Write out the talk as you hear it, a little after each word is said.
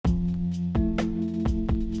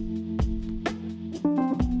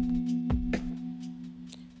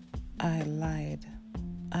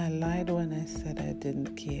I lied when I said I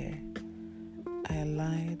didn't care. I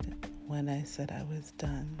lied when I said I was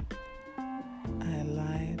done. I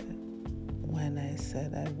lied when I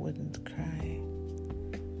said I wouldn't cry.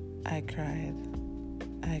 I cried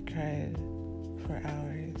for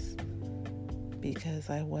hours because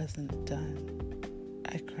I wasn't done.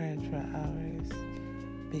 I cried for hours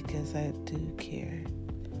because I do care.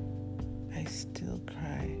 I still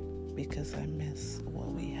cry because I miss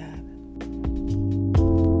what we had.